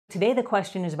Today the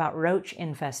question is about roach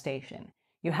infestation.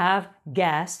 You have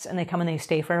guests and they come and they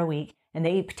stay for a week and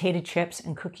they eat potato chips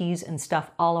and cookies and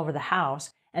stuff all over the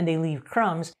house and they leave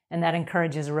crumbs and that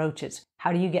encourages roaches.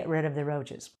 How do you get rid of the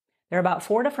roaches? There are about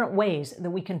 4 different ways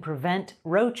that we can prevent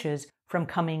roaches from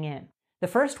coming in. The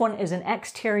first one is an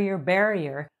exterior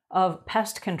barrier of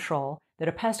pest control that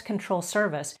a pest control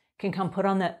service can come put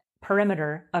on the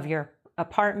perimeter of your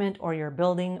apartment or your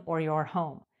building or your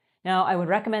home. Now, I would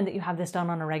recommend that you have this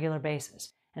done on a regular basis.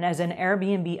 And as an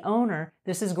Airbnb owner,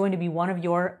 this is going to be one of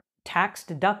your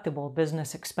tax-deductible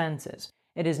business expenses.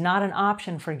 It is not an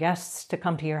option for guests to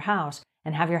come to your house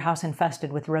and have your house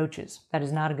infested with roaches. That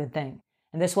is not a good thing.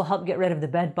 And this will help get rid of the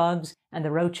bed bugs and the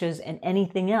roaches and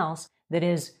anything else that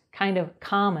is kind of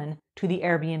common to the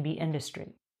Airbnb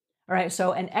industry. All right,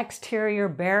 so an exterior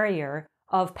barrier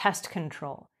of pest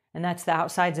control. And that's the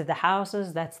outsides of the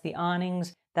houses, that's the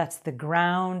awnings, that's the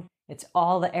ground, it's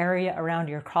all the area around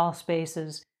your crawl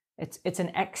spaces. It's an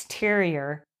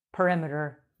exterior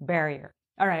perimeter barrier.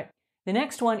 All right, the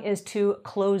next one is to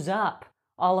close up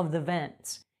all of the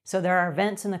vents. So there are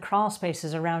vents in the crawl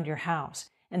spaces around your house,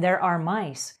 and there are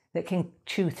mice that can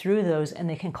chew through those and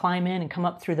they can climb in and come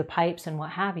up through the pipes and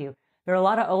what have you. There are a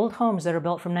lot of old homes that are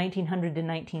built from 1900 to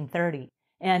 1930,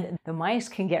 and the mice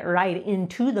can get right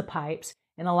into the pipes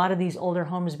in a lot of these older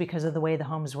homes because of the way the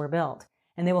homes were built.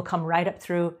 And they will come right up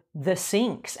through the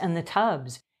sinks and the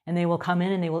tubs, and they will come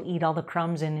in and they will eat all the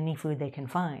crumbs and any food they can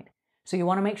find. So you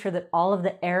want to make sure that all of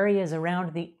the areas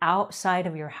around the outside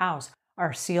of your house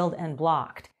are sealed and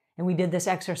blocked. And we did this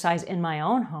exercise in my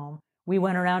own home. We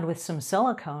went around with some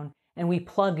silicone and we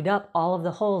plugged up all of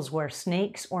the holes where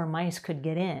snakes or mice could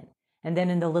get in. And then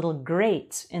in the little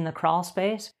grates in the crawl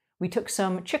space, we took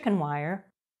some chicken wire.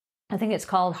 I think it's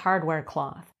called hardware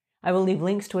cloth. I will leave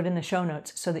links to it in the show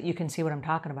notes so that you can see what I'm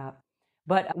talking about.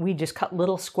 But we just cut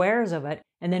little squares of it,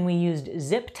 and then we used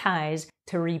zip ties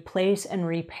to replace and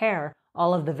repair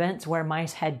all of the vents where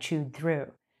mice had chewed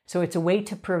through. So it's a way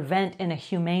to prevent in a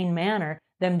humane manner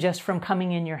them just from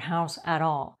coming in your house at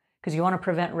all, because you want to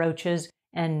prevent roaches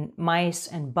and mice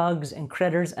and bugs and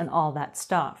critters and all that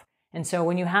stuff. And so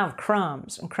when you have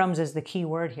crumbs, and crumbs is the key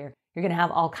word here, you're going to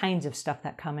have all kinds of stuff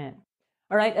that come in.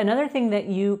 All right, another thing that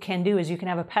you can do is you can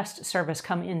have a pest service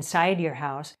come inside your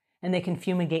house and they can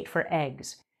fumigate for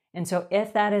eggs. And so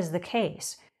if that is the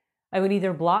case, I would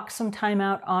either block some time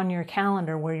out on your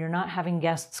calendar where you're not having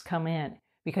guests come in,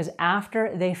 because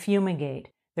after they fumigate,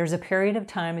 there's a period of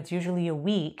time, it's usually a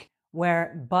week,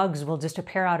 where bugs will just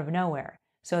appear out of nowhere.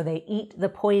 So they eat the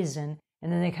poison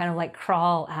and then they kind of like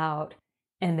crawl out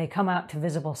and they come out to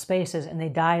visible spaces and they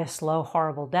die a slow,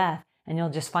 horrible death, and you'll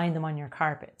just find them on your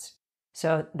carpets.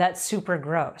 So that's super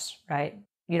gross, right?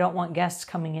 You don't want guests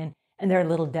coming in and there are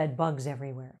little dead bugs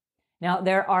everywhere. Now,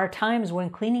 there are times when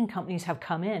cleaning companies have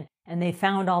come in and they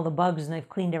found all the bugs and they've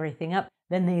cleaned everything up.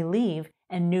 Then they leave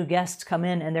and new guests come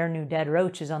in and there are new dead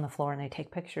roaches on the floor and they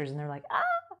take pictures and they're like,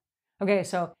 ah! Okay,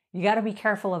 so you got to be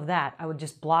careful of that. I would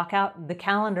just block out the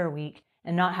calendar week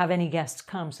and not have any guests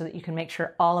come so that you can make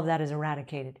sure all of that is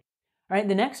eradicated. All right,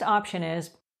 the next option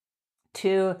is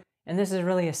to, and this is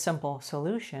really a simple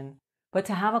solution, but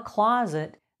to have a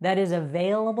closet that is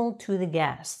available to the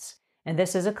guests. And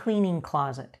this is a cleaning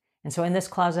closet. And so in this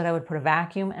closet, I would put a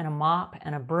vacuum and a mop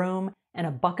and a broom and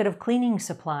a bucket of cleaning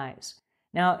supplies.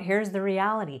 Now, here's the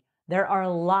reality. There are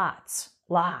lots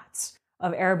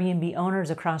of Airbnb owners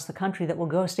across the country that will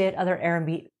go stay at other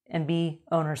Airbnb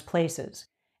owners' places.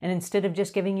 And instead of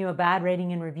just giving you a bad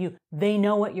rating and review, they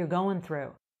know what you're going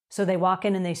through. So they walk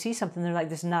in and they see something, they're like,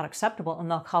 this is not acceptable.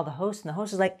 And they'll call the host, and the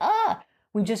host is like,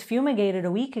 we just fumigated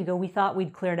a week ago. We thought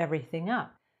we'd cleared everything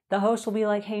up. The host will be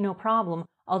like, hey, no problem.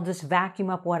 I'll just vacuum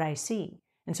up what I see.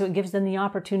 And so it gives them the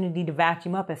opportunity to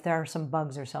vacuum up if there are some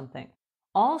bugs or something.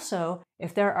 Also,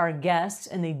 if there are guests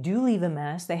and they do leave a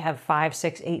mess, they have 5,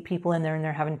 6, 8 people in there and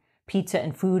they're having pizza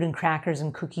and food and crackers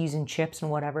and cookies and chips and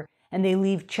whatever, and they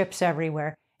leave chips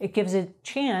everywhere, it gives a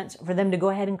chance for them to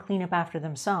go ahead and clean up after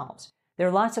themselves. There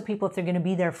are lots of people, if they're going to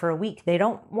be there for a week, they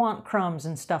don't want crumbs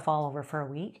and stuff all over for a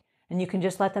week. And you can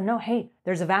just let them know, hey,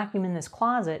 there's a vacuum in this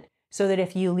closet so that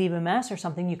if you leave a mess or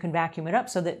something, you can vacuum it up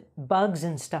so that bugs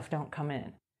and stuff don't come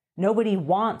in. Nobody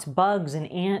wants bugs and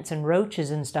ants and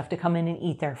roaches and stuff to come in and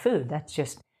eat their food. That's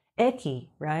just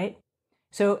icky, right?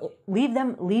 So leave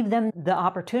them the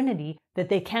opportunity that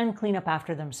they can clean up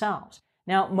after themselves.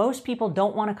 Now, most people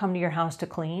don't want to come to your house to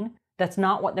clean. That's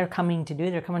not what they're coming to do.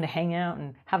 They're coming to hang out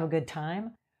and have a good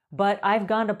time. But I've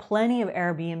gone to plenty of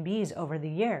Airbnbs over the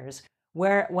years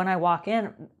where when I walk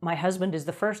in, my husband is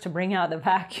the first to bring out the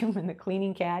vacuum and the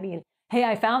cleaning caddy and, hey,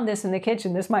 I found this in the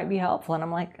kitchen. This might be helpful. And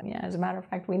I'm like, yeah, as a matter of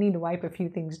fact, we need to wipe a few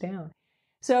things down.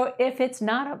 So if it's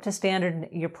not up to standard,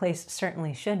 your place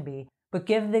certainly should be, but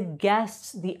give the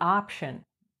guests the option.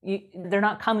 They're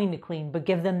not coming to clean, but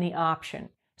give them the option.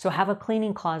 So have a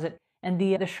cleaning closet. And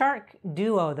the Shark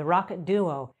Duo, the Rocket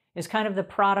Duo, is kind of the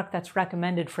product that's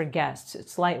recommended for guests.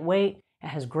 It's lightweight, it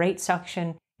has great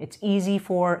suction, it's easy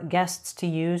for guests to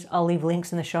use. I'll leave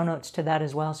links in the show notes to that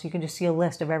as well, so you can just see a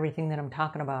list of everything that I'm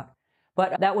talking about.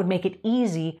 But that would make it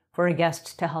easy for a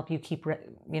guest to help you keep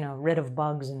rid of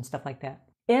bugs and stuff like that.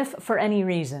 If for any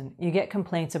reason you get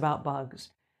complaints about bugs,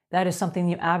 that is something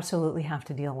you absolutely have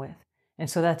to deal with. And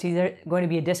so that's either going to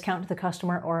be a discount to the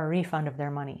customer or a refund of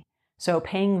their money. So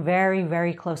paying very,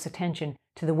 very close attention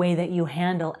to the way that you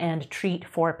handle and treat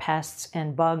for pests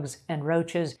and bugs and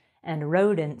roaches and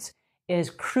rodents is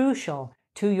crucial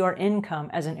to your income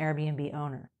as an Airbnb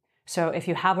owner. So if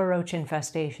you have a roach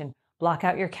infestation, block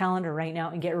out your calendar right now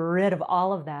and get rid of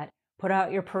all of that. Put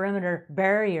out your perimeter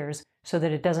barriers so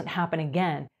that it doesn't happen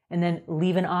again, and then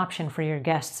leave an option for your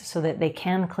guests so that they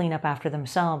can clean up after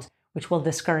themselves, which will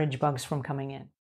discourage bugs from coming in.